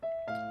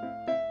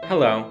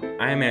Hello,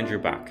 I am Andrew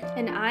Buck,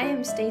 And I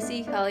am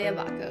Stacy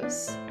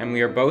Kaliavakos. and we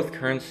are both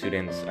current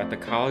students at the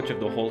College of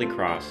the Holy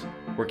Cross,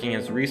 working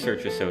as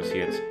research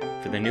associates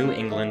for the New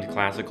England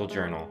Classical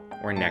Journal,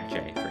 or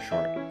NECJ for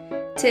short.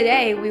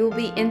 Today, we will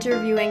be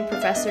interviewing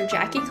Professor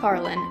Jackie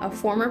Carlin, a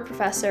former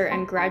professor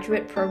and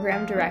graduate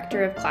program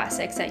director of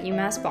classics at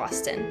UMass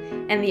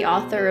Boston, and the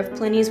author of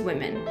Pliny's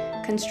Women,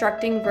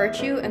 Constructing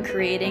Virtue and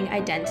Creating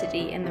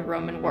Identity in the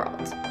Roman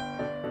World.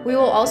 We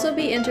will also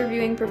be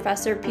interviewing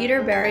Professor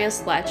Peter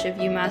Barrios-Lech of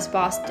UMass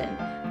Boston,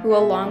 who,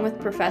 along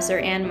with Professor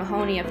Anne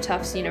Mahoney of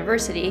Tufts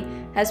University,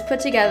 has put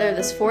together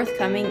this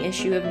forthcoming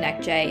issue of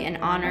NECJ in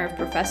honor of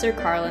Professor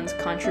Carlin's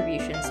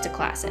contributions to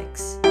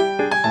classics.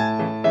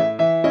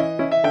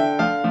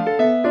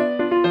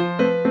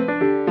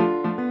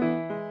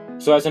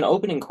 So as an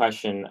opening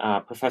question,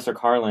 Professor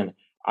Carlin,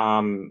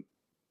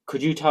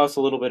 could you tell us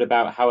a little bit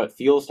about how it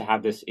feels to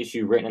have this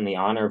issue written in the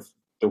honor of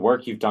the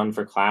work you've done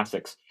for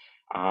classics?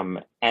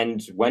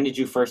 And when did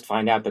you first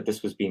find out that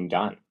this was being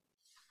done?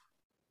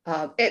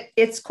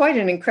 It's quite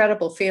an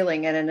incredible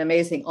feeling and an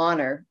amazing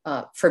honor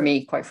for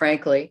me, quite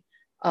frankly.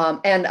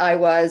 And I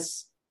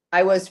was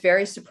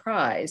very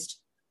surprised,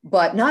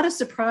 but not as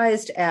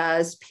surprised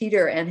as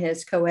Peter and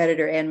his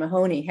co-editor Anne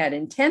Mahoney had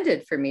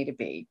intended for me to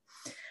be.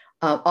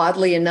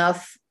 Oddly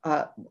enough,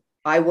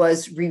 I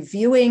was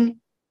reviewing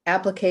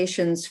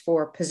applications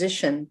for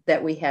position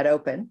that we had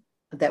open,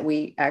 that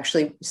we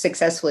actually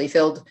successfully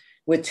filled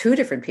with two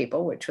different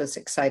people, which was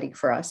exciting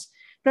for us.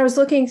 But I was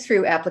looking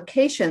through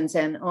applications,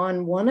 and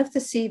on one of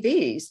the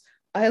CVs,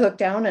 I looked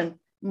down and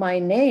my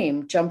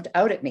name jumped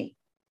out at me.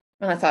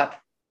 And I thought,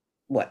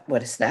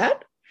 what is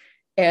that?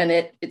 And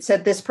it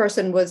said this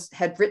person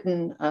had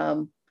written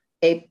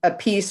a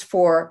piece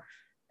for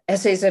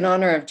Essays in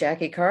Honor of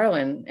Jackie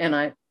Carlin. And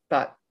I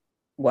thought,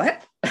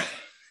 what?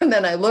 And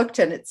then I looked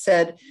and it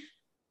said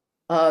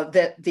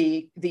that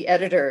the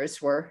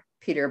editors were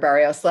Peter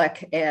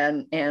Barrios-Lech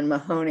and Anne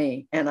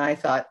Mahoney. And I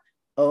thought,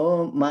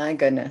 oh my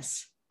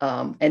goodness.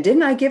 And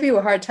didn't I give you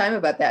a hard time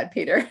about that,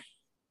 Peter?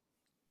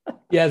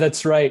 Yeah,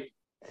 that's right.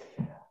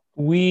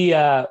 We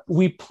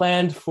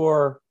planned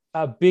for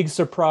a big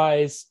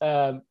surprise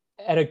at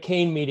a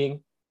Cain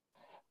meeting.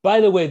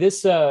 By the way,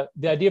 the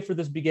idea for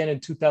this began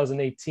in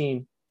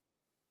 2018.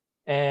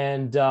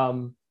 And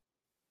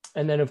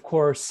then of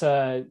course,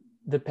 the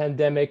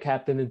pandemic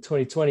happened in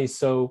 2020.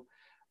 So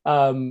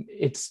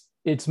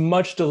it's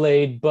much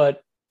delayed,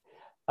 but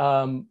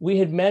we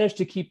had managed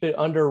to keep it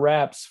under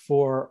wraps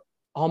for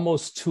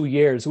almost 2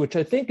 years, which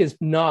I think is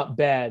not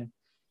bad.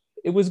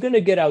 It was going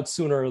to get out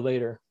sooner or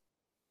later.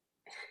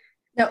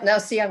 Now,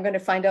 see, I'm going to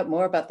find out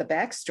more about the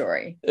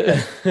backstory.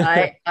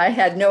 I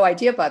had no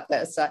idea about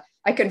this.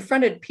 I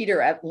confronted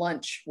Peter at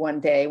lunch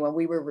one day when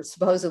we were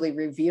supposedly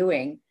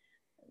reviewing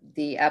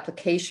the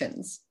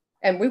applications,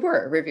 and we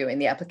were reviewing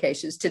the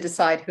applications to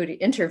decide who to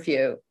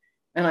interview.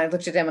 And I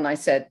looked at him and I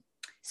said,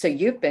 "So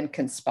you've been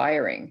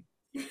conspiring?"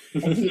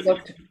 And he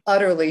looked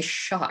utterly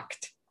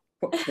shocked.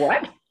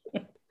 What?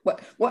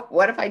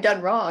 What have I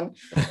done wrong?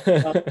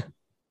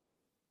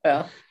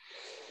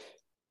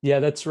 Yeah,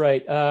 that's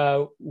right.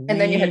 And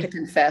then you had to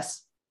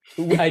confess.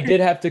 I did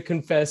have to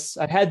confess.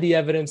 I had the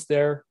evidence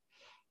there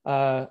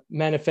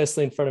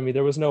manifestly in front of me.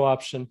 There was no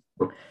option.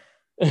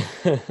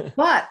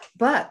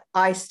 But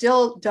I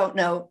still don't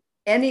know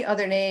any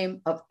other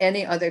name of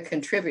any other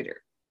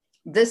contributor.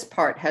 This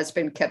part has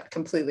been kept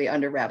completely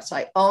under wraps.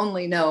 I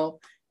only know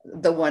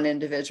the one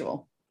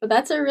individual. But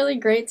that's a really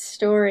great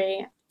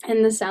story,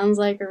 and this sounds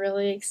like a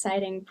really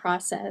exciting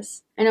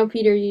process. I know,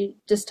 Peter, you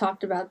just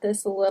talked about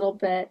this a little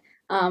bit,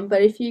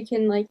 but if you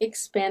can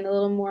expand a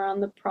little more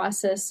on the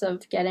process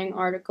of getting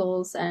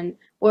articles and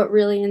what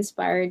really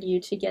inspired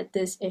you to get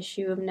this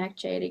issue of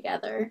NECJ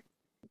together.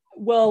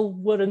 Well,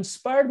 what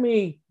inspired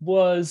me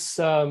was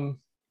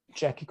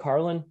Jackie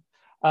Carlin,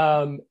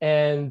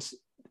 and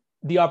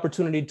the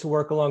opportunity to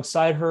work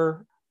alongside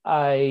her.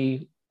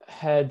 I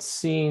had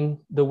seen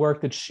the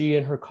work that she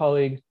and her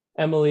colleague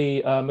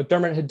Emily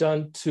McDermott had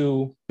done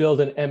to build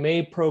an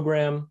MA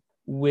program,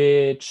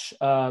 which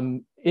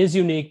is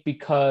unique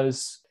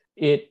because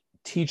it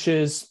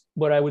teaches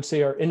what I would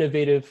say are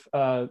innovative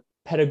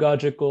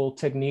pedagogical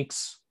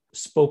techniques,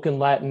 spoken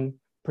Latin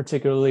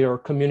particularly, or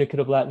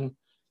communicative Latin.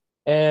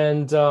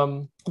 And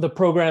the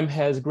program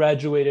has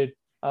graduated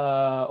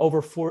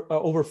over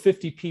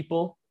 50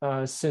 people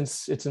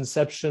since its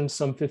inception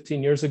some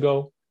 15 years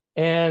ago.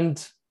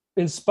 And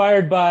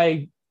inspired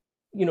by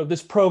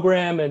this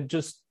program and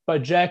just by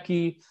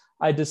Jackie,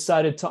 I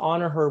decided to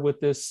honor her with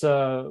this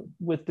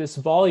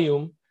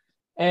volume.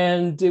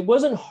 And it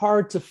wasn't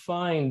hard to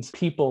find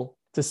people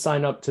to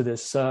sign up to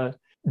this.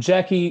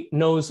 Jackie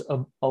knows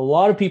a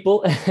lot of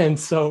people, and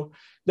so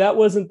that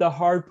wasn't the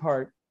hard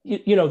part.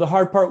 The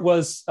hard part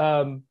was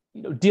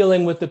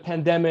dealing with the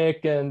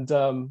pandemic,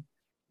 and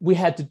we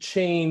had to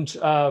change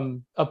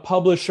a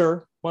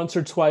publisher once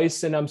or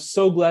twice, and I'm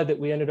so glad that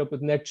we ended up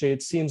with NECJ.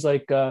 It seems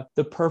like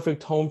the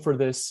perfect home for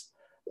this,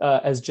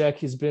 as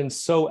Jackie's been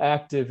so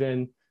active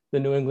in the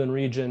New England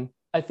region.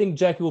 I think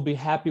Jackie will be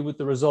happy with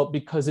the result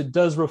because it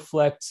does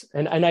reflect,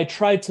 and I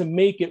tried to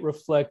make it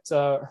reflect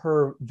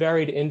her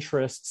varied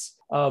interests,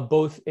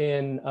 both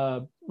in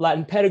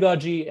Latin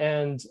pedagogy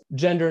and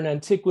gender and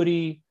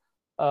antiquity.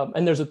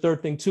 And there's a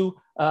third thing too,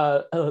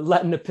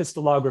 Latin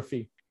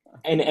epistolography.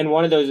 And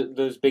one of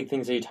those big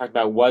things that you talked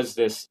about was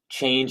this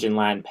change in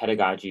Latin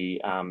pedagogy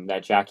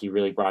that Jackie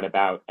really brought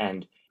about.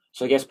 And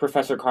so I guess,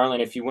 Professor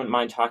Carlin, if you wouldn't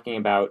mind talking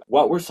about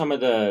what were some of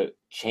the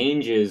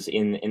changes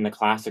in the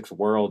classics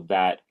world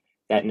that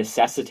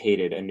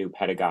necessitated a new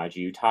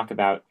pedagogy. You talk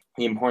about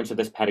the importance of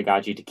this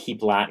pedagogy to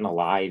keep Latin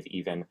alive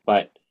even,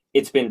 but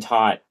it's been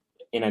taught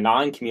in a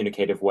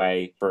non-communicative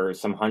way for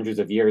some hundreds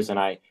of years. And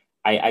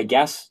I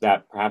guess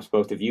that perhaps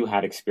both of you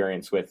had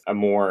experience with a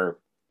more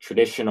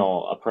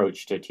traditional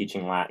approach to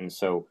teaching Latin.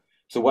 So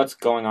what's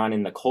going on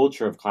in the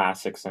culture of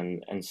classics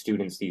and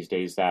students these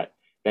days that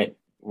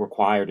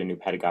required a new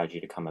pedagogy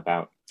to come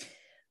about?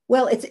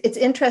 Well, it's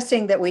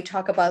interesting that we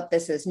talk about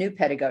this as new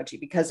pedagogy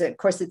because, of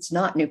course, it's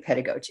not new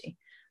pedagogy.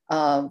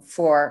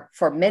 For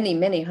many,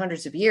 many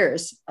hundreds of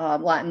years,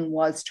 Latin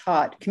was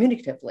taught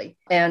communicatively,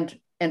 and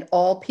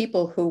all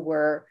people who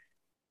were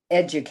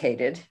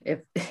educated,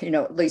 if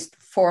at least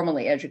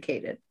formally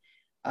educated,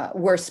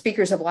 were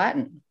speakers of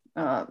Latin.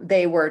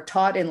 They were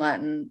taught in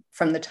Latin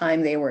from the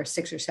time they were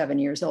 6 or 7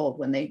 years old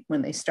when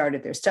they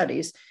started their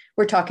studies.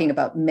 We're talking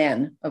about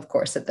men, of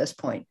course, at this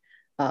point.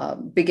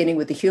 Beginning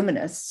with the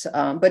humanists,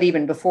 but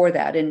even before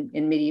that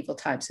in medieval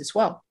times as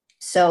well.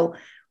 So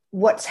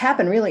what's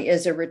happened really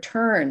is a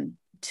return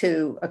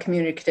to a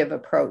communicative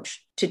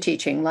approach to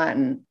teaching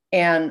Latin.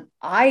 And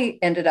I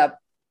ended up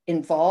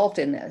involved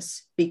in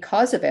this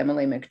because of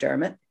Emily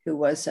McDermott, who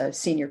was a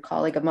senior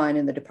colleague of mine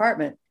in the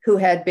department, who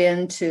had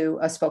been to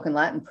a spoken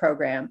Latin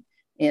program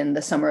in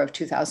the summer of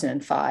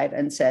 2005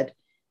 and said,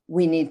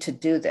 we need to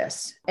do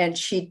this. And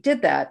she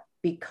did that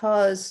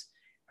because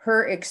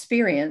her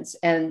experience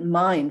and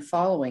mine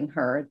following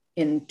her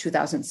in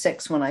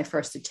 2006, when I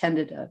first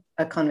attended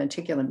a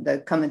conventiculum, the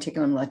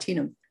Conventiculum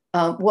Latinum,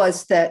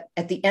 was that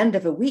at the end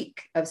of a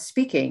week of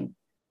speaking,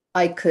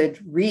 I could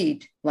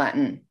read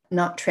Latin,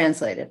 not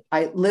translate it.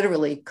 I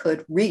literally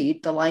could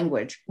read the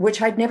language,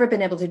 which I'd never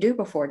been able to do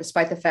before,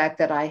 despite the fact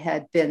that I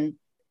had been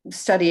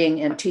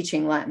studying and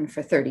teaching Latin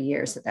for 30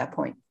 years at that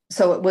point.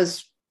 So it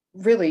was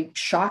really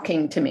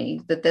shocking to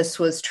me that this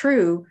was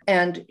true.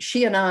 And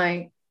she and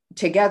I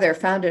together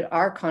founded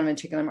our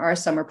conventiculum, our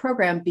summer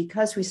program,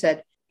 because we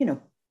said,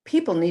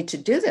 people need to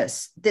do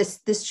this.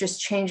 This just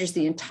changes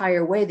the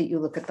entire way that you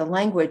look at the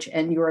language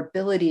and your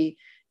ability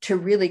to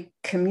really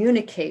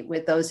communicate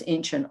with those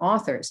ancient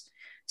authors.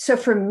 So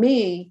for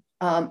me,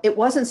 it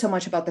wasn't so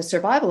much about the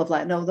survival of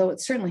Latin, although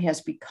it certainly has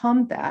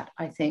become that,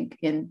 I think,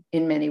 in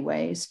many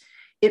ways.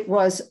 It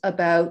was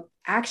about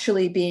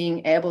actually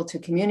being able to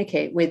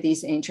communicate with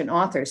these ancient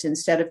authors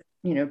instead of,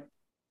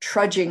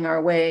 trudging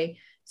our way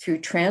through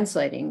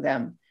translating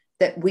them,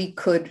 that we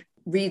could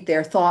read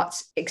their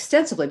thoughts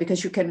extensively,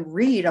 because you can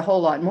read a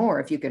whole lot more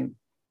if you can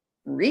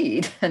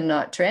read and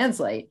not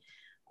translate.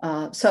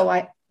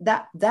 So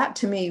that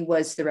to me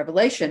was the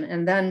revelation.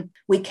 And then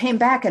we came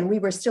back and we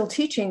were still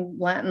teaching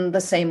Latin the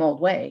same old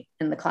way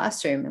in the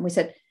classroom. And we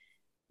said,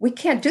 we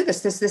can't do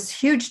this. There's this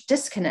huge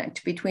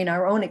disconnect between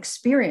our own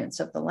experience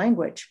of the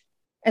language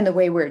and the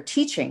way we're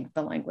teaching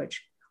the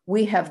language.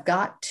 We have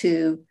got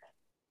to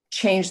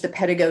change the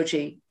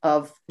pedagogy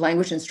of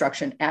language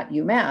instruction at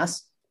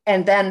UMass.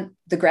 And then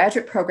the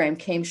graduate program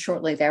came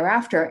shortly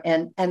thereafter.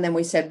 And then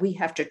we said, we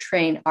have to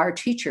train our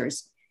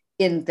teachers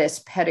in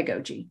this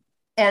pedagogy.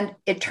 And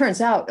it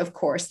turns out, of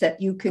course,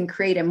 that you can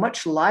create a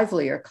much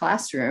livelier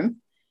classroom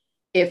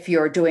if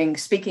you're doing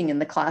speaking in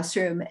the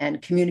classroom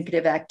and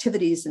communicative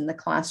activities in the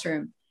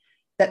classroom,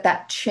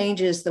 that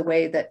changes the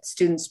way that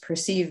students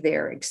perceive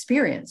their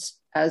experience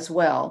as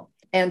well.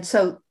 And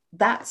so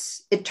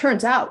it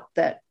turns out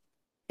that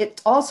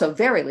it's also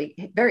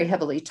very, very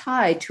heavily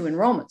tied to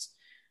enrollments.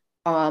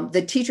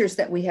 The teachers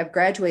that we have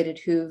graduated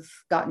who've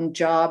gotten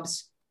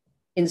jobs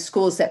in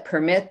schools that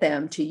permit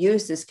them to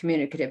use this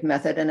communicative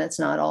method, and it's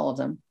not all of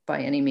them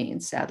by any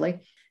means, sadly,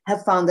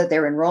 have found that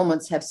their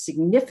enrollments have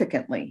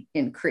significantly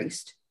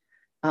increased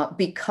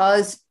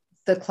because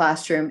the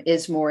classroom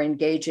is more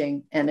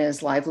engaging and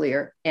is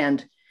livelier.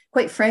 And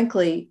quite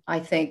frankly, I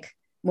think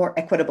more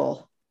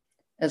equitable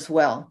as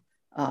well.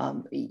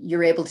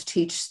 You're able to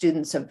teach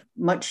students of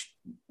much,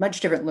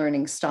 much different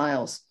learning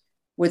styles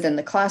within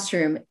the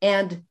classroom.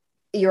 And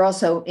you're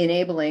also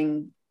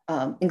enabling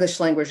English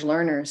language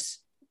learners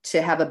to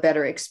have a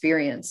better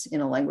experience in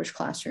a language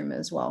classroom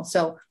as well.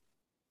 So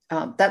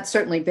that's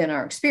certainly been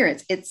our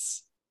experience.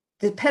 It's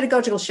the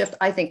pedagogical shift,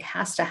 I think,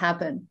 has to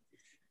happen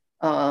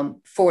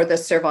for the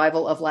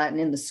survival of Latin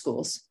in the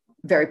schools,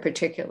 very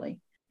particularly.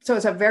 So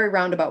it's a very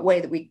roundabout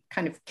way that we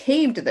kind of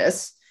came to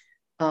this,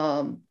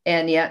 and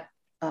yet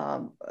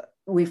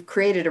we've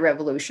created a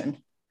revolution.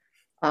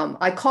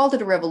 I called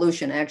it a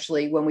revolution,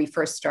 actually, when we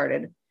first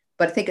started,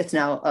 but I think it's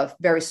now a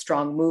very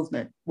strong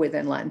movement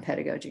within Latin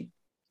pedagogy.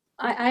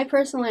 I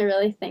personally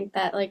really think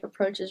that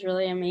approach is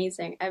really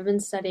amazing. I've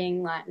been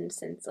studying Latin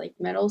since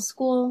middle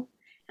school,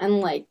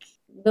 and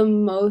the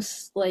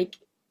most like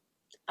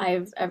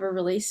I've ever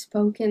really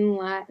spoken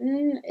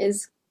Latin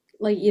is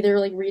like either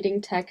like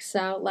reading texts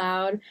out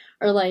loud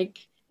or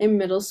like in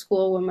middle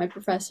school when my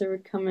professor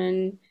would come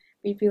in,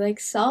 we'd be like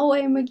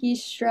Salve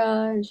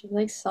Magistra and she'd be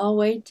like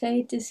Salve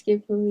te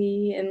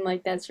discipuli and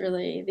like that's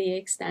really the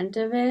extent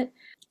of it.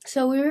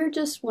 So we were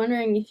just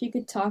wondering if you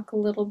could talk a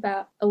little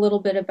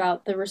bit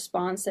about the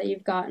response that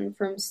you've gotten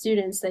from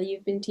students that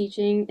you've been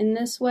teaching in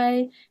this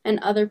way and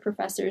other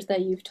professors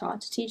that you've taught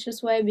to teach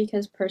this way,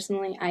 because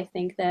personally I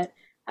think that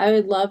I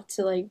would love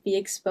to like be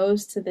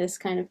exposed to this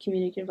kind of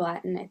communicative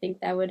Latin. I think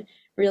that would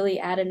really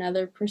add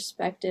another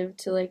perspective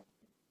to like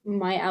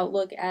my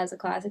outlook as a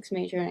classics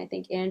major, and I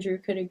think Andrew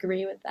could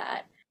agree with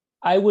that.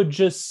 I would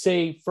just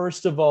say,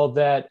 first of all,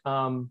 that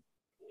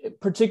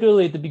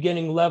particularly at the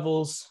beginning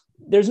levels,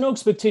 there's no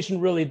expectation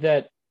really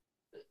that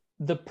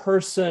the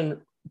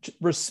person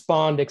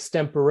respond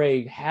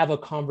extempore, have a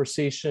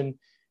conversation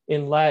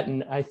in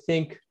Latin. I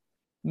think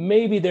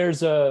maybe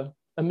there's a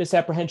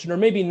misapprehension, or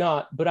maybe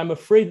not, but I'm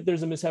afraid that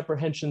there's a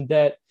misapprehension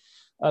that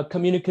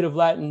communicative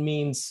Latin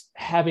means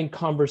having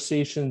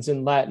conversations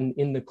in Latin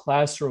in the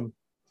classroom.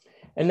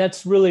 And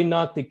that's really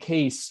not the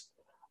case.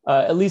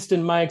 At least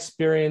in my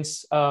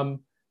experience,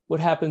 what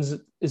happens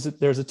is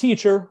that there's a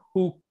teacher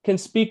who can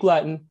speak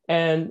Latin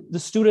and the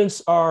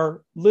students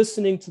are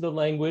listening to the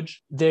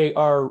language. They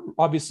are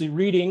obviously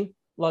reading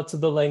lots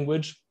of the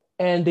language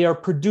and they are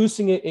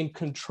producing it in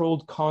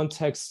controlled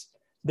contexts.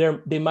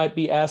 They might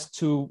be asked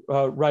to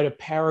write a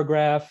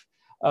paragraph,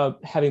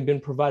 having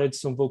been provided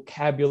some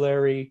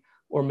vocabulary,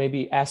 or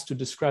maybe asked to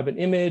describe an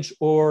image,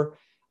 or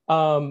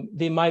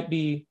they might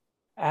be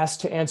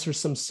asked to answer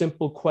some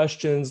simple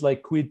questions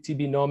like quid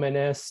tibi nomen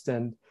est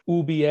and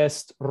ubi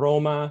est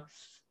Roma.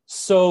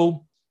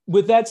 So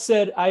with that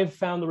said, I've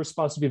found the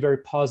response to be very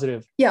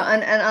positive. Yeah,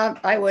 and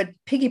I would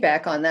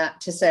piggyback on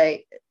that to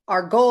say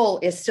our goal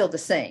is still the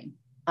same.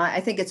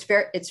 I think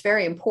it's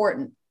very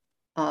important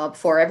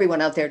for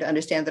everyone out there to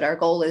understand that our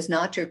goal is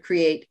not to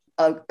create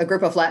a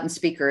group of Latin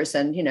speakers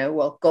and,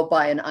 we'll go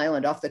buy an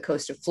island off the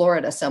coast of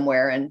Florida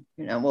somewhere and,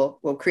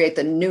 we'll create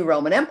the new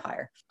Roman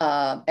Empire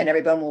and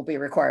everyone will be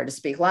required to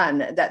speak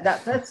Latin.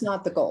 That's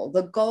not the goal.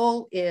 The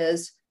goal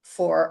is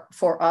for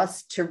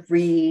us to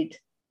read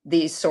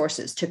these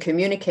sources, to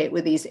communicate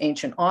with these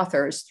ancient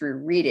authors through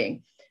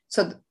reading.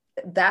 So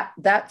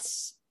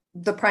that's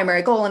the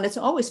primary goal. And it's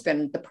always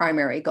been the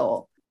primary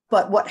goal.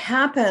 But what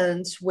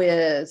happens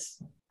with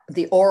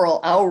the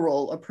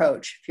aural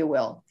approach, if you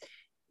will,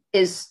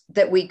 is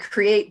that we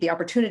create the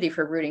opportunity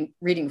for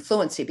reading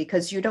fluency,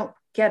 because you don't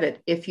get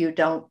it if you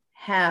don't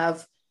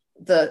have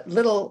the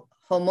little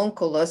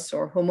homunculus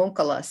or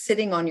homuncula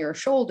sitting on your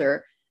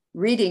shoulder,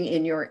 reading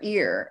in your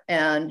ear.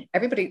 And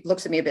everybody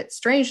looks at me a bit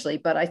strangely,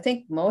 but I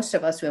think most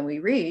of us, when we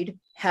read,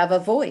 have a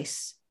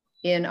voice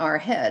in our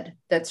head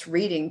that's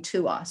reading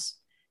to us,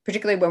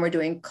 particularly when we're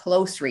doing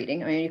close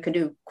reading. I mean, you can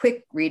do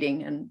quick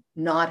reading and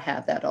not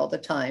have that all the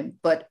time,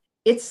 but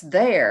it's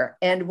there.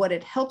 And what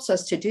it helps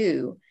us to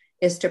do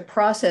is to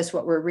process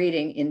what we're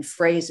reading in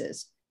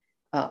phrases,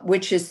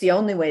 which is the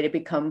only way to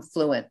become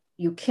fluent.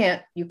 You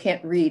can't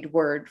read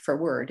word for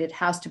word. It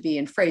has to be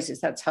in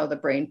phrases. That's how the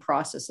brain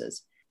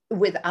processes.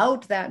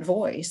 Without that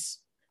voice,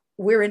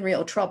 we're in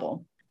real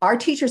trouble. Our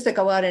teachers that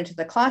go out into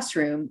the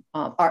classroom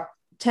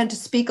tend to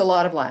speak a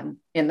lot of Latin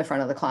in the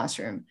front of the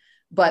classroom,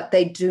 but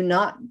they do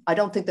not, I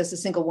don't think there's a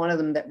single one of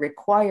them that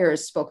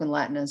requires spoken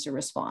Latin as a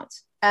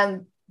response.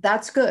 And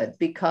that's good,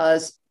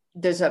 because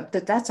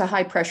that's a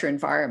high pressure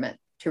environment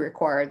to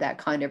require that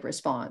kind of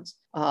response.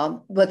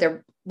 What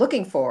they're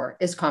looking for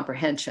is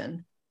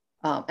comprehension.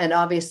 And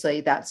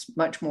obviously that's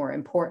much more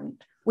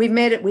important. We've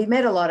made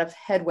a lot of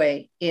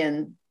headway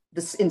in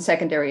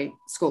secondary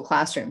school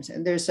classrooms,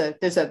 and there's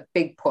a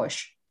big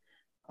push.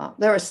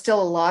 There are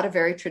still a lot of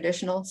very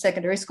traditional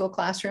secondary school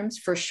classrooms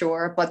for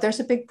sure, but there's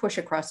a big push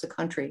across the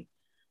country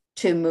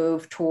to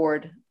move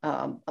toward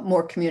a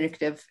more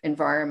communicative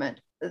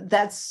environment.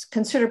 That's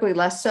considerably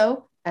less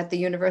so at the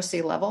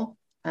university level.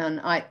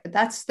 And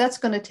that's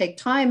going to take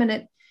time,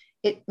 and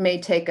it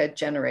may take a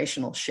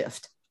generational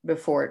shift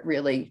before it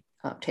really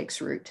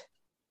takes root.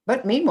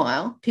 But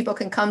meanwhile, people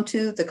can come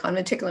to the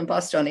Conventiculum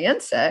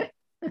Bostoniense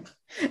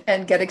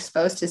and get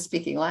exposed to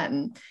speaking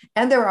Latin.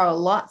 And there are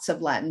lots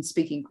of Latin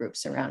speaking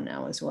groups around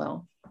now as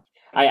well.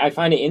 I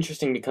find it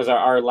interesting because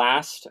our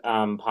last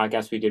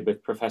podcast we did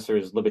with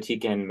Professors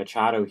Libatica and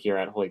Machado here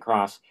at Holy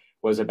Cross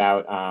was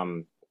about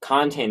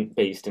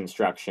content-based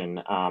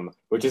instruction,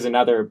 which is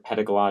another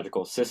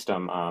pedagogical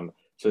system.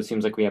 So it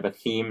seems like we have a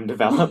theme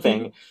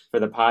developing for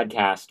the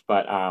podcast.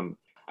 But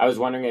I was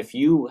wondering if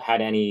you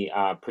had any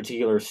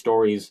particular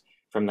stories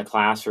from the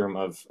classroom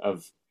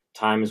of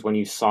times when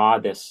you saw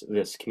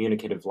this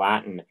communicative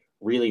Latin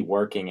really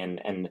working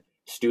and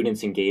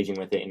students engaging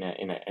with it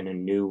in a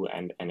new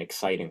and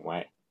exciting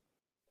way.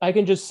 I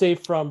can just say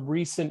from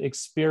recent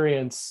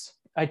experience,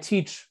 I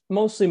teach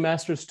mostly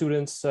master's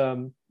students.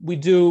 We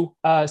do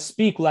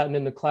speak Latin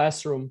in the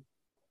classroom.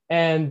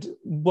 And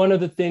one of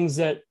the things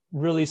that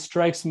really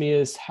strikes me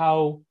is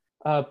how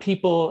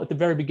people at the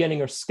very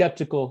beginning are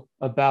skeptical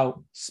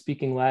about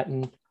speaking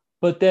Latin,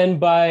 but then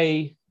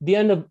by the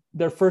end of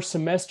their first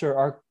semester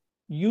are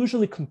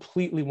usually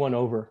completely won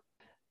over.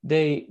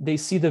 They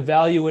see the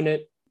value in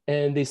it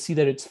and they see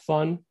that it's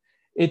fun.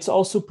 It's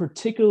also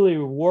particularly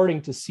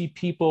rewarding to see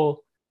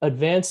people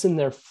advance in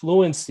their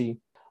fluency.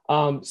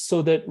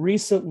 So that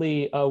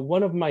recently,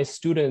 one of my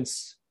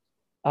students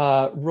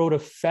wrote a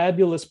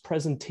fabulous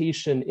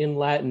presentation in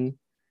Latin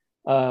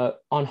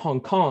on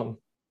Hong Kong.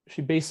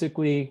 She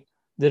basically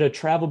did a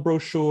travel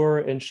brochure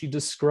and she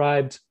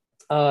described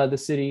the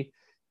city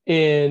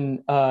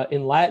in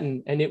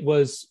Latin, and it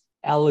was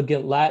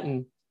elegant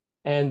Latin.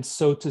 And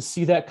so to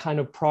see that kind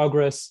of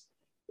progress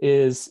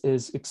is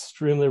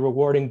extremely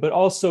rewarding, but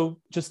also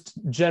just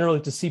generally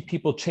to see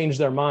people change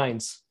their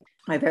minds.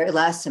 My very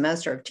last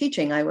semester of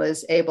teaching, I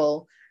was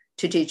able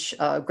to teach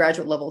a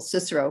graduate level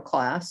Cicero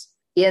class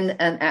in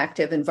an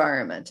active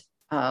environment.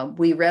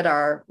 We read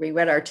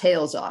our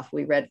tails off.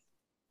 We read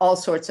all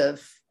sorts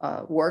of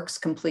works,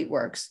 complete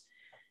works,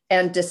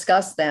 and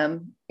discussed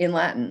them in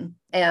Latin.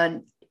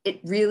 And it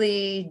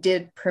really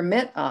did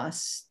permit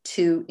us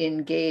to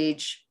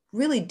engage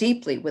really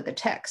deeply with the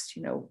text,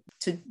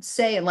 to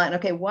say in Latin,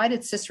 okay, why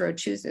did Cicero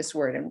choose this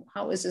word? And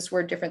how is this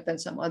word different than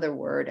some other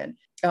word?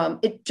 And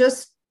it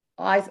just,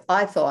 I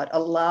thought,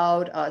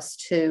 allowed us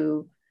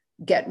to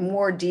get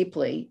more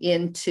deeply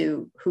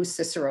into who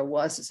Cicero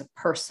was as a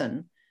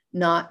person,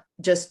 not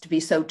just to be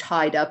so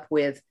tied up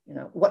with,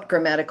 what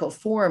grammatical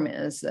form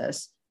is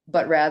this,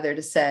 but rather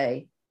to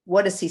say,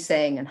 what is he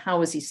saying and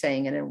how is he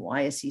saying it and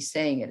why is he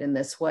saying it in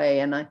this way?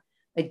 And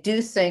I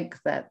do think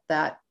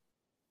that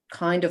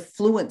kind of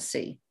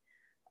fluency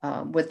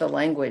with the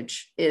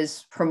language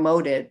is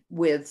promoted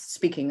with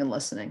speaking and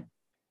listening.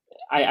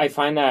 I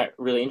find that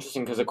really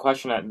interesting because a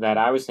question that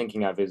I was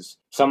thinking of is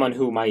someone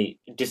who might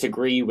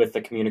disagree with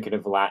the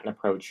communicative Latin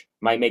approach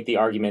might make the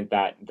argument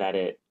that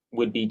it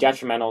would be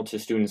detrimental to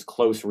students'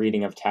 close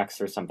reading of text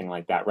or something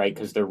like that, right?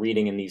 Because they're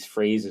reading in these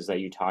phrases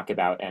that you talk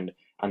about and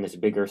on this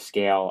bigger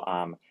scale,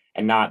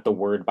 and not the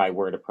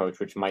word-by-word approach,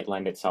 which might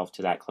lend itself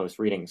to that close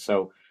reading.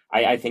 So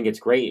I think it's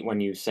great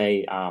when you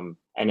say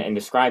and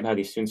describe how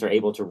these students are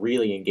able to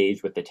really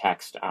engage with the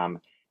text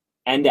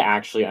and to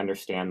actually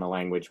understand the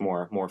language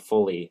more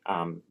fully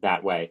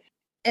that way.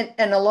 And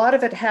a lot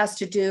of it has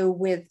to do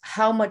with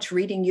how much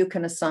reading you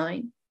can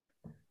assign.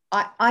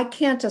 I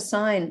can't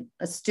assign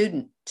a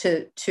student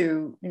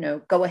to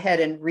go ahead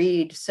and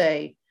read,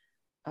 say,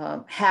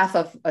 half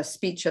of a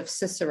speech of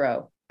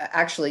Cicero.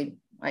 Actually,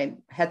 I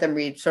had them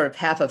read sort of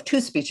half of 2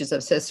 speeches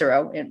of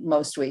Cicero in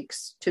most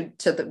weeks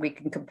so that we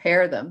can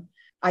compare them.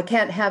 I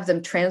can't have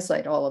them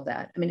translate all of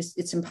that. I mean,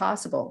 it's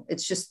impossible.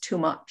 It's just too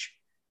much.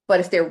 But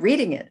if they're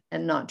reading it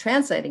and not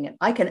translating it,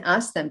 I can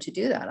ask them to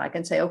do that. I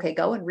can say, okay,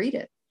 go and read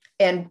it.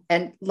 And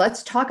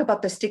let's talk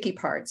about the sticky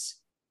parts.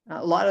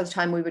 A lot of the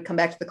time we would come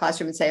back to the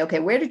classroom and say, okay,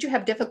 where did you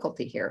have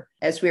difficulty here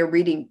as we're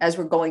reading, as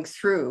we're going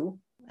through?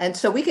 And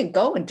so we can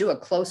go and do a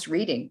close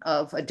reading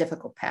of a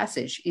difficult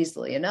passage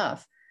easily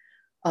enough.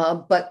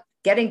 But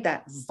getting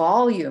that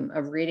volume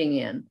of reading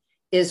in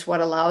is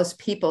what allows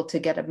people to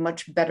get a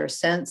much better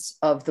sense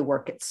of the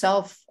work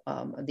itself,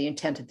 the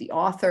intent of the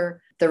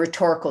author, the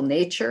rhetorical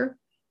nature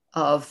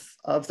of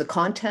the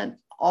content.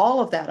 All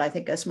of that, I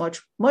think, is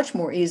much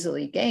more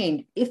easily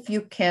gained if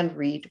you can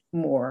read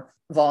more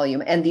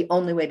volume. And the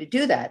only way to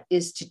do that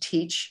is to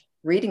teach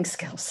reading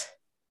skills.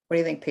 What do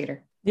you think,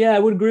 Peter? Yeah, I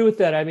would agree with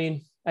that. I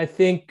mean, I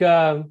think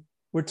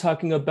we're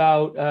talking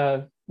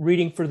about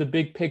reading for the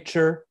big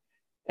picture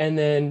and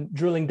then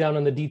drilling down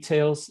on the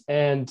details.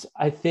 And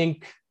I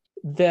think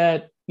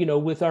that,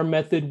 with our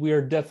method, we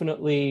are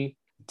definitely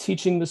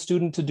teaching the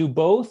student to do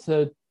both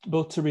to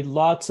read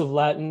lots of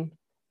Latin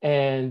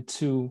and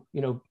to,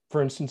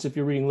 for instance, if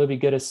you're reading Livy,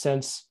 get a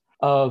sense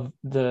of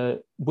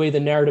the way the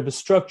narrative is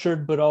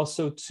structured, but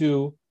also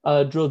to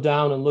drill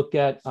down and look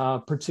at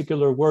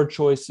particular word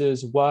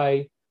choices,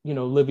 why,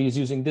 Livy is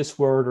using this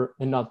word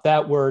and not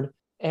that word.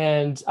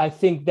 And I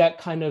think that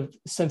kind of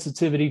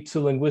sensitivity to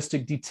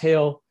linguistic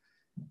detail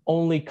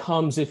only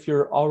comes if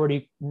you're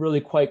already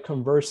really quite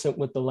conversant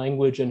with the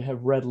language and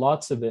have read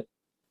lots of it.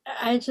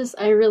 I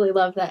really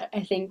love that.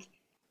 I think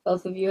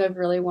both of you have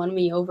really won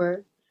me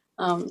over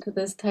to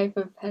this type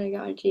of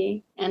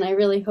pedagogy. And I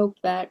really hope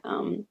that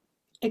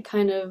it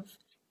kind of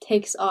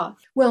takes off.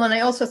 Well, and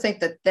I also think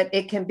that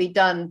it can be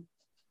done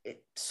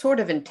sort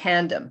of in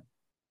tandem,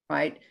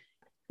 right?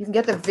 You can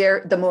get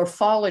the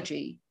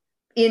morphology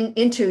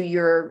into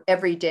your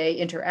everyday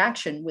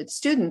interaction with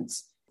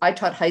students. I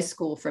taught high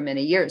school for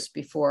many years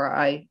before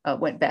I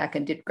went back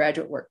and did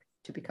graduate work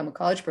to become a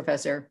college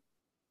professor.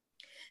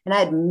 And I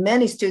had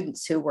many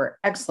students who were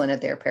excellent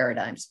at their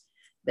paradigms.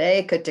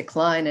 They could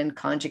decline and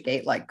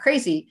conjugate like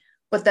crazy,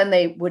 but then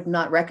they would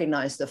not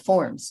recognize the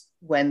forms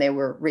when they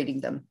were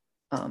reading them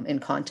in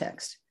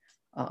context.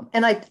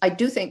 And I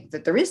do think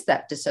that there is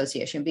that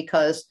dissociation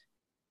because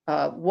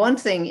one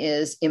thing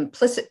is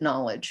implicit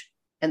knowledge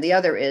and the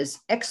other is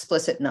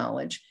explicit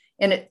knowledge.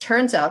 And it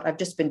turns out, I've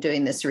just been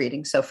doing this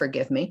reading, so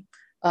forgive me,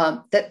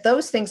 that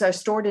those things are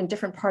stored in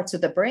different parts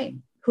of the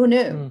brain. Who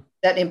knew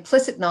that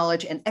implicit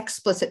knowledge and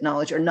explicit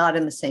knowledge are not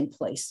in the same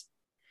place?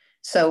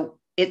 So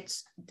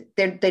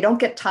they don't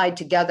get tied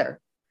together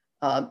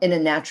in a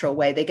natural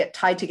way. They get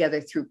tied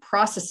together through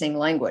processing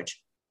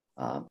language.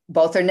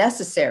 Both are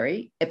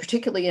necessary,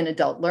 particularly in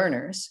adult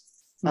learners,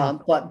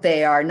 but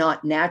they are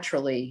not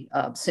naturally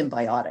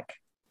symbiotic.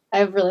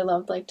 I've really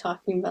loved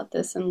talking about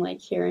this and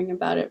hearing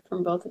about it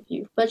from both of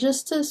you. But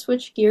just to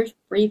switch gears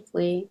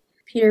briefly,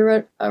 Peter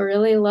wrote a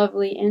really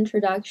lovely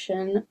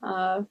introduction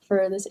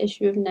for this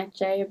issue of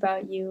NecJ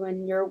about you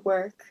and your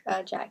work,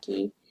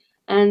 Jackie.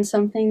 And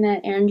something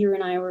that Andrew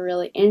and I were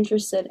really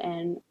interested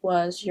in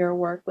was your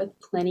work with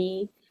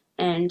Pliny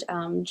and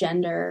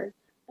gender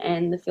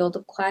and the field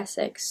of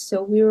classics.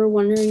 So we were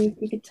wondering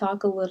if you could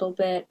talk a little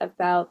bit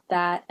about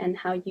that and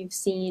how you've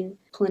seen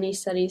Pliny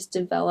studies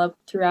develop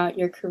throughout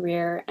your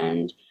career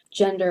and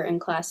gender and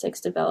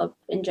classics develop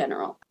in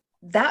general.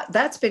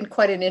 That's been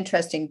quite an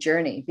interesting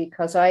journey,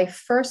 because I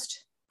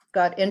first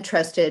got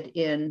interested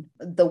in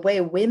the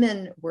way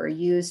women were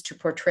used to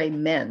portray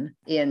men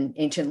in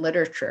ancient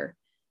literature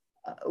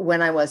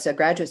when I was a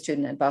graduate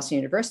student at Boston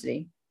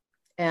University.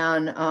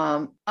 And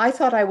I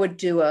thought I would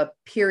do a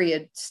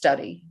period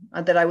study,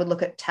 that I would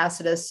look at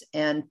Tacitus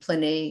and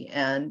Pliny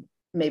and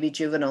maybe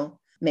Juvenal,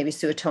 maybe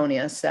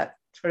Suetonius, that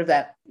sort of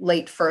that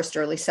late first,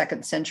 early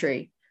second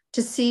century,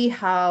 to see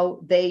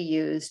how they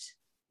used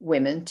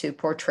women to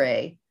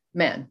portray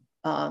men.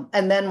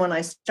 And then when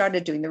I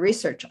started doing the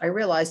research, I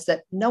realized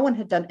that no one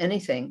had done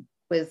anything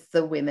with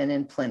the women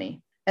in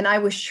Pliny. And I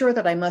was sure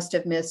that I must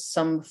have missed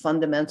some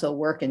fundamental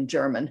work in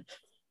German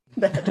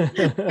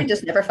that I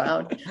just never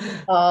found.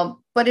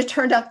 But it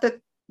turned out that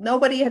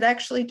nobody had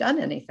actually done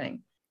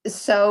anything.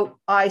 So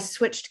I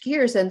switched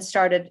gears and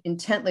started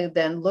intently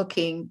then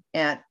looking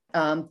at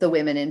the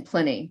women in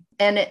Pliny.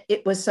 And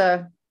it was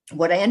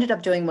what I ended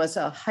up doing was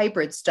a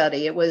hybrid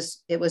study. It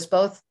was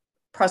both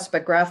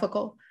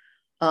prosopographical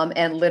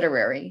and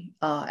literary.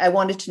 I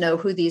wanted to know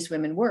who these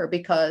women were,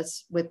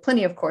 because with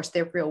Pliny, of course,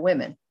 they're real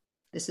women.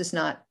 This is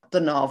not the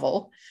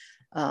novel.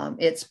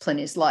 It's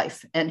Pliny's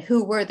life. And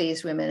who were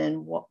these women,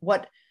 and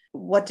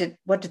what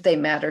did they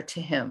matter to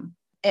him?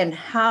 And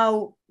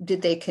how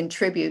did they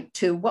contribute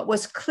to what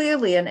was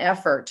clearly an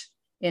effort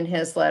in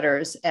his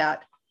letters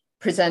at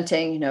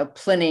presenting,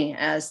 Pliny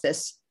as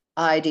this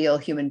ideal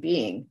human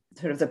being,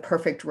 sort of the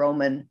perfect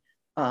Roman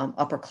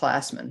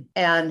upperclassman.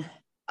 And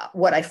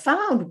what I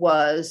found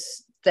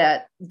was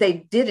that they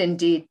did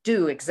indeed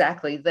do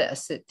exactly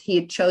this. He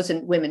had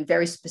chosen women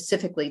very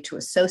specifically to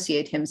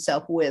associate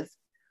himself with.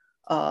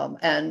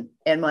 And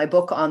my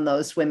book on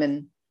those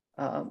women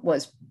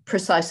was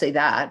precisely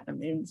that. I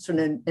mean, sort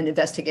of an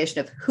investigation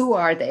of who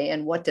are they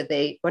and what do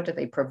they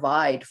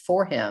provide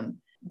for him.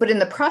 But in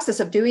the process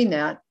of doing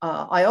that,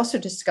 I also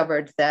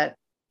discovered that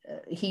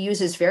he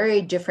uses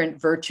very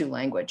different virtue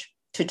language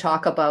to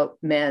talk about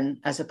men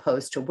as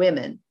opposed to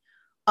women,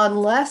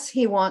 unless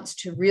he wants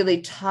to really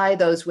tie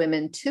those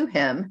women to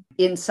him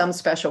in some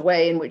special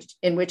way,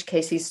 in which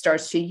case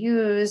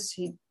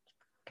he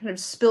kind of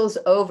spills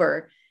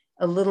over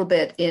a little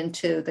bit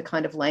into the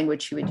kind of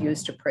language he would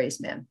use to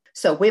praise men.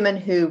 So women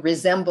who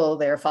resemble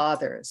their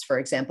fathers, for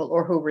example,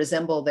 or who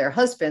resemble their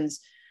husbands,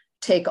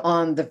 take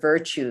on the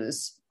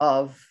virtues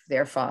of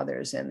their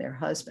fathers and their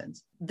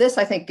husbands. This,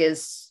 I think,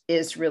 is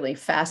really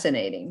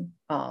fascinating.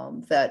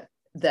 And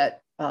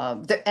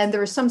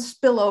there is some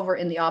spillover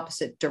in the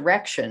opposite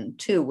direction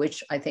too,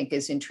 which I think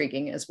is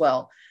intriguing as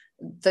well.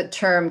 The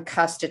term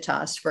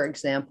castitas, for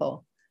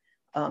example,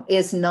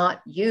 is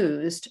not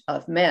used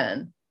of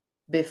men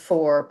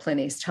before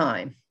Pliny's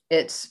time.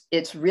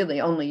 It's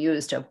really only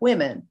used of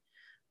women.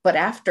 But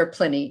after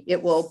Pliny,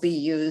 it will be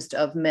used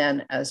of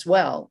men as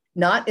well,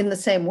 not in the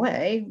same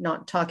way,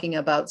 not talking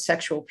about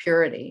sexual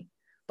purity,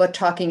 but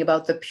talking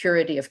about the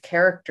purity of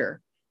character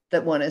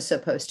that one is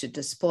supposed to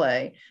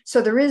display. So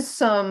there is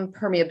some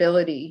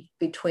permeability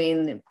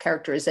between the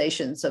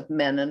characterizations of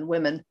men and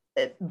women,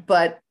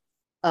 but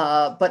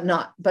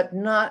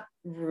not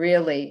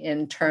really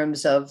in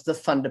terms of the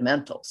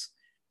fundamentals.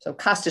 So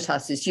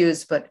castitas is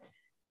used, but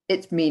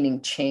its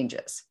meaning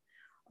changes.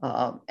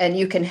 And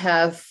you can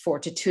have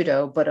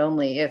fortitudo, but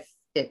only if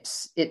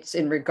it's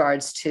in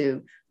regards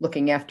to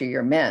looking after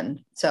your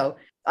men. So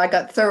I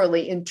got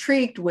thoroughly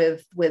intrigued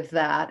with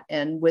that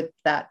and with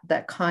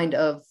that kind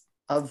of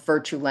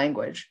virtue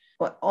language.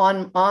 But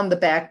on the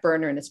back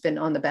burner, and it's been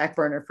on the back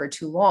burner for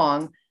too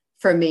long,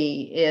 for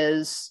me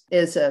is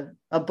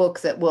a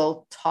book that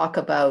will talk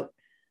about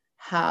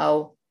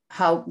how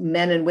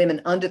men and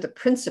women under the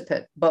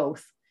Principate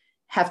both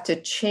have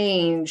to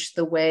change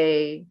the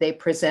way they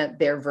present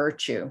their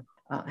virtue,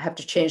 have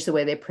to change the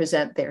way they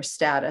present their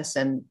status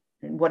and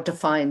what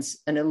defines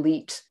an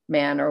elite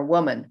man or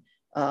woman,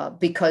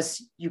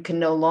 because you can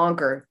no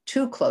longer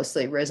too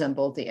closely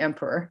resemble the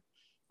emperor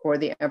or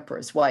the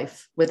emperor's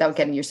wife without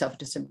getting yourself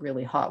into some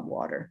really hot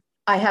water.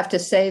 I have to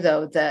say,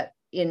 though, that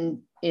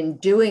in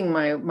doing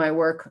my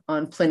work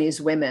on Pliny's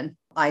women,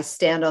 I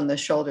stand on the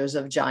shoulders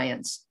of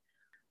giants.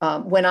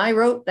 When I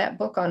wrote that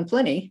book on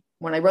Pliny,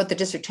 when I wrote the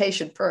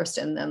dissertation first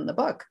and then the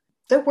book,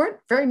 there weren't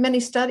very many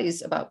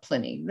studies about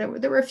Pliny.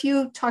 There were a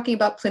few talking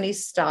about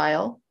Pliny's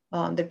style.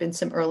 There'd been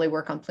some early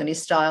work on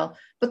Pliny's style,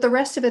 but the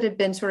rest of it had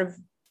been sort of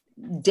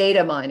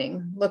data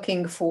mining,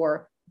 looking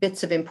for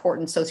bits of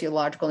important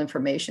sociological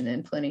information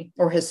in Pliny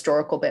or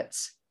historical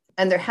bits.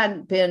 And there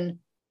hadn't been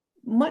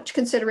much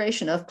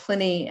consideration of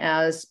Pliny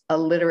as a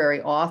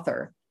literary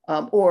author,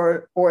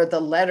 or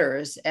the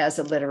letters as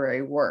a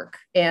literary work.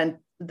 And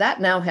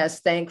that now has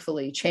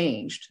thankfully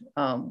changed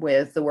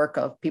with the work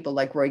of people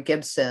like Roy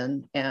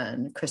Gibson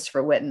and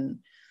Christopher Whitten,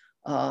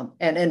 and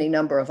any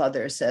number of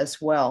others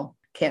as well.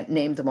 Can't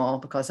name them all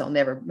because I'll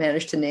never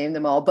manage to name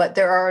them all, but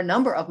there are a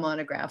number of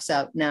monographs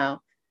out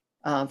now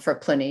for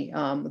Pliny.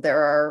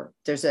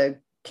 There's a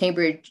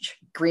Cambridge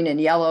Green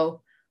and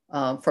Yellow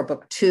for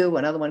book 2,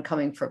 another one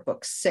coming for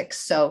book 6.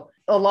 So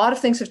a lot of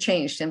things have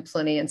changed in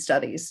Plinian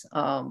studies,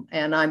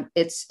 and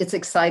it's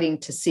exciting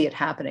to see it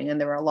happening. And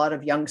there are a lot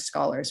of young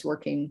scholars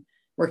working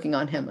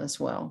on him as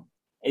well.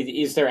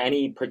 Is there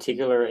any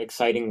particular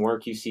exciting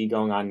work you see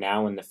going on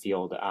now in the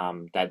field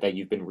that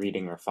you've been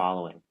reading or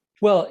following?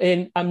 Well,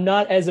 and I'm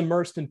not as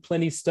immersed in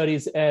Pliny's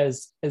studies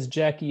as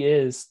Jackie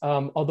is,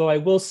 although I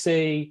will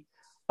say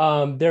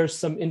there's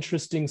some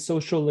interesting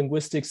social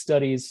linguistic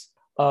studies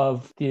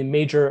of the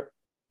major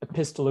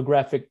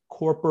epistolographic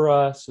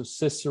corpora, so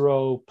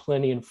Cicero,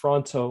 Pliny, and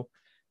Fronto,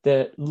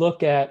 that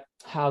look at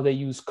how they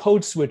use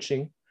code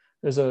switching.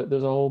 There's a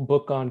whole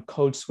book on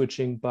code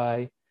switching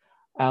by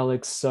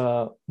Alex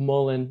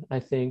Mullen,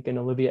 I think, and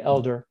Olivia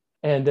Elder,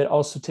 and that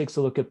also takes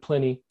a look at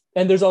Pliny.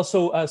 And there's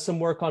also some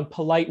work on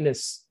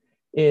politeness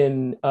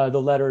in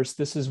the letters.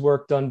 This is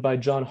work done by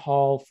John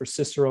Hall for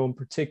Cicero in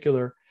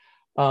particular,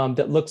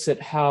 that looks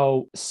at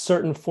how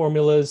certain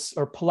formulas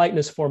or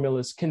politeness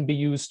formulas can be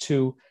used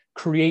to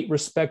create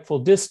respectful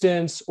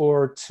distance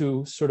or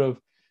to sort of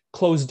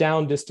close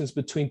down distance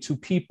between two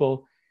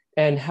people,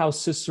 and how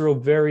Cicero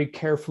very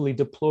carefully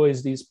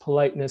deploys these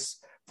politeness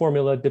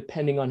formula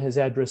depending on his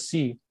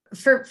addressee.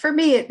 For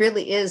me, it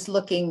really is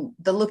looking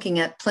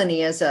at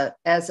Pliny as a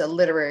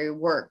literary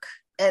work,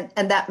 and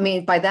that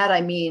mean by that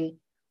I mean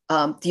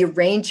the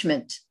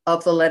arrangement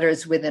of the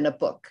letters within a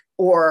book,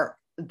 or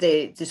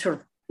the sort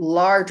of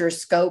larger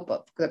scope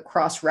of the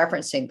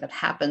cross-referencing that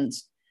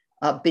happens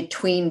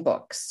between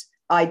books.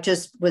 I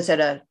just was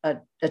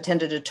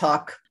attended a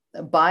talk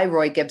by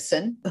Roy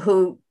Gibson,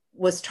 who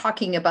was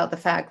talking about the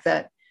fact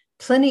that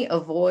Pliny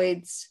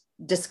avoids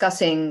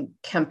discussing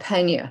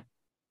Campania,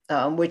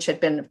 which had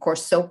been, of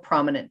course, so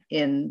prominent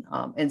in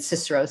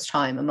Cicero's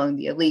time among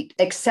the elite,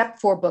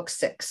 except for book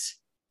 6,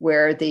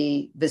 where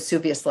the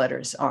Vesuvius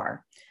letters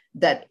are.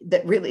 That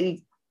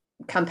really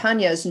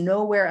Campania is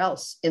nowhere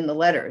else in the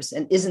letters,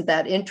 and isn't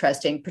that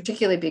interesting,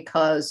 particularly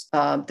because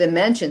the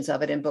mentions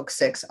of it in book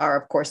 6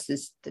 are, of course,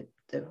 the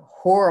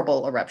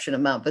horrible eruption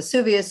of Mount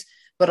Vesuvius,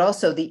 but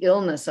also the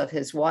illness of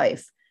his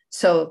wife.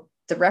 So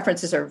the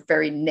references are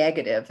very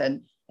negative,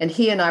 and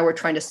he and I were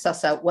trying to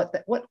suss out what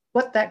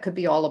that could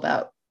be all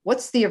about.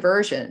 What's the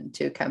aversion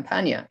to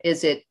Campania?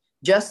 Is it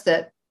just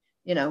that,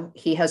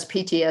 he has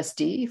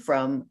PTSD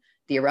from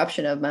the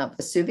eruption of Mount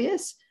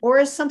Vesuvius, or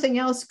is something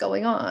else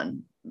going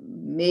on?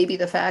 Maybe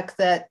the fact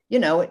that,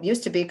 it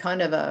used to be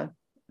kind of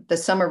the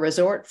summer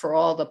resort for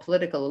all the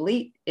political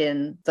elite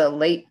in the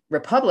late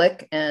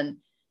Republic, and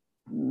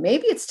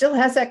maybe it still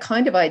has that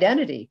kind of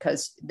identity,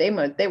 because they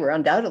were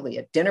undoubtedly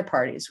at dinner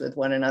parties with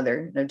one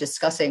another,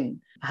 discussing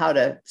how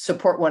to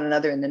support one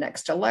another in the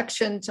next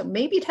election. So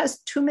maybe it has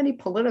too many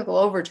political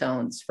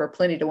overtones for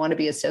Pliny to want to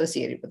be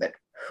associated with it.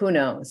 Who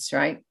knows,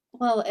 right?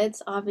 Well,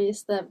 it's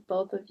obvious that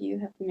both of you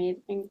have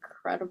made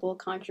incredible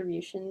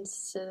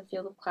contributions to the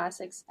field of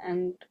classics,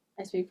 and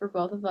I speak for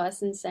both of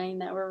us in saying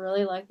that we're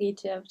really lucky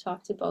to have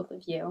talked to both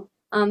of you.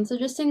 So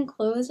just in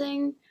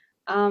closing,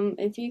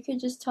 if you could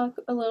just talk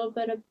a little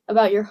bit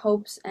about your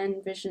hopes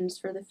and visions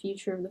for the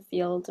future of the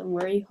field and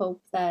where you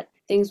hope that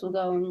things will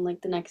go in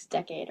the next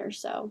decade or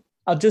so.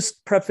 I'll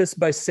just preface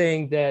by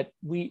saying that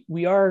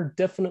we are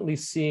definitely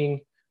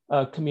seeing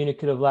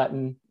communicative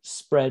Latin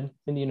spread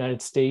in the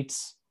United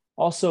States,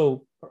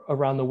 also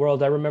around the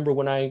world. I remember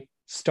when I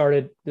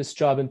started this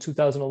job in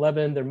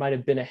 2011, there might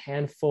have been a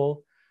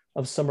handful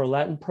of summer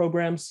Latin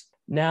programs.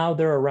 Now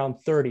there are around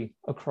 30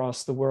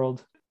 across the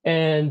world.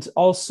 And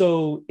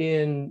also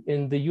in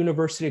the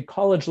university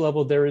college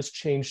level, there is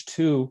change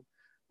too.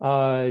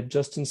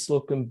 Justin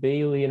Slocum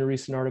Bailey in a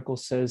recent article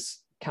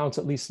counts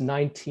at least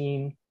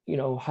 19,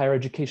 higher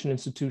education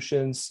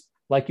institutions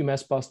like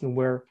UMass Boston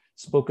where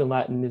spoken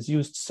Latin is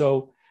used.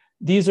 So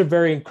these are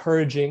very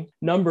encouraging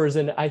numbers.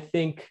 And I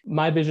think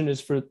my vision is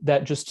for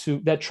that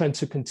trend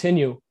to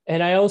continue.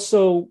 And I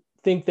also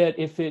think that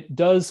if it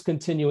does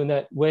continue in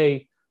that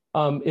way,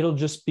 it'll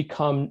just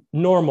become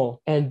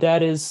normal. And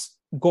that is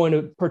going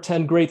to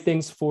portend great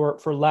things for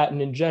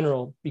Latin in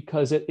general,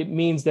 because it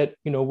means that,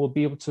 we'll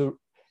be able to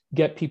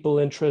get people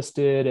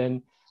interested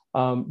and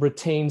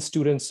retain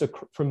students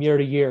from year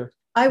to year.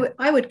 I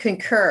would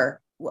concur.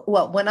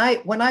 Well, when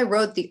I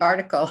wrote the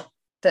article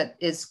that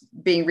is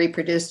being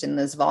reproduced in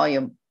this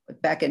volume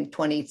back in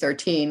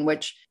 2013,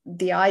 which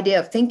the idea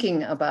of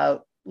thinking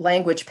about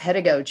language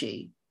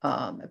pedagogy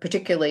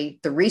particularly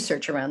the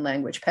research around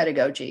language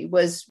pedagogy,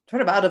 was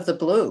sort of out of the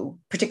blue,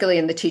 particularly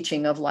in the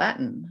teaching of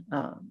Latin.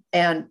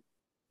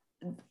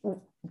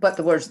 But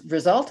the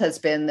result has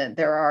been that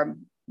there are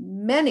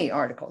many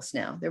articles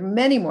now. There are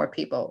many more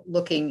people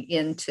looking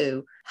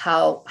into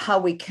how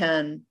we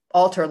can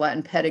alter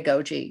Latin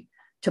pedagogy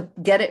to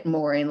get it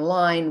more in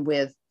line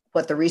with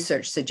what the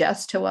research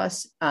suggests to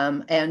us,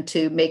 and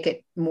to make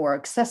it more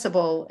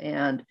accessible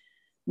and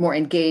more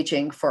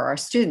engaging for our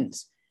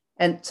students.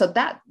 And so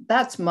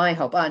that's my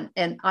hope.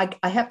 And I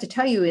have to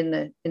tell you, in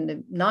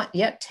the not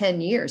yet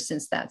 10 years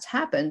since that's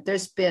happened,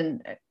 there's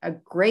been a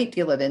great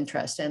deal of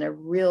interest and a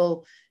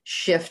real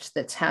shift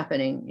that's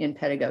happening in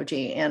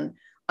pedagogy. And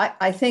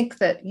I think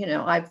that,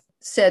 I've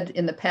said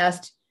in the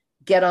past,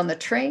 get on the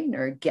train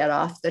or get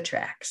off the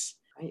tracks.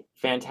 Right.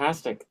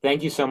 Fantastic.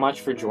 Thank you so much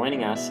for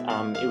joining us.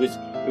 It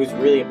was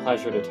really a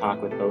pleasure to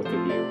talk with both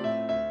of you.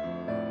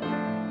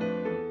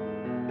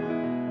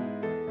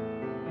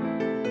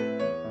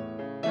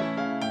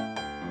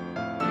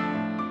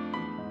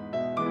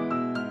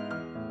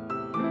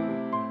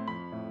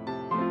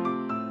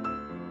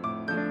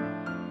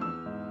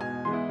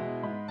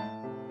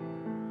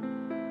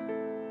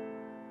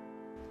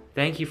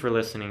 Thank you for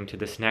listening to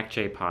the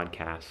SNECJ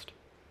podcast.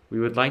 We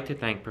would like to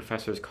thank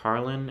Professors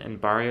Carlin and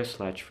Barrios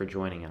Lech for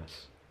joining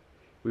us.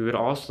 We would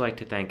also like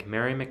to thank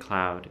Mary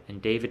McLeod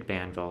and David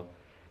Banville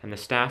and the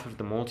staff of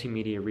the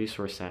Multimedia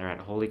Resource Center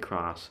at Holy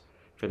Cross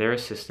for their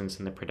assistance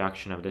in the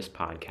production of this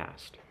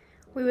podcast.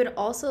 We would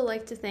also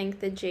like to thank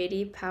the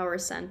J.D. Power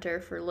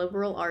Center for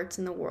Liberal Arts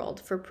in the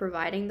World for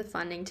providing the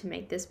funding to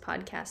make this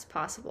podcast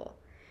possible.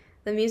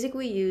 The music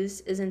we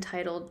used is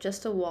entitled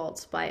Just a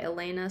Waltz by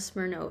Elena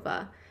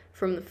Smirnova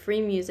from the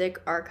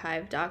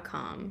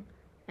freemusicarchive.com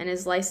and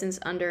is licensed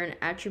under an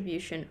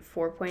Attribution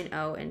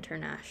 4.0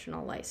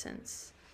 international license.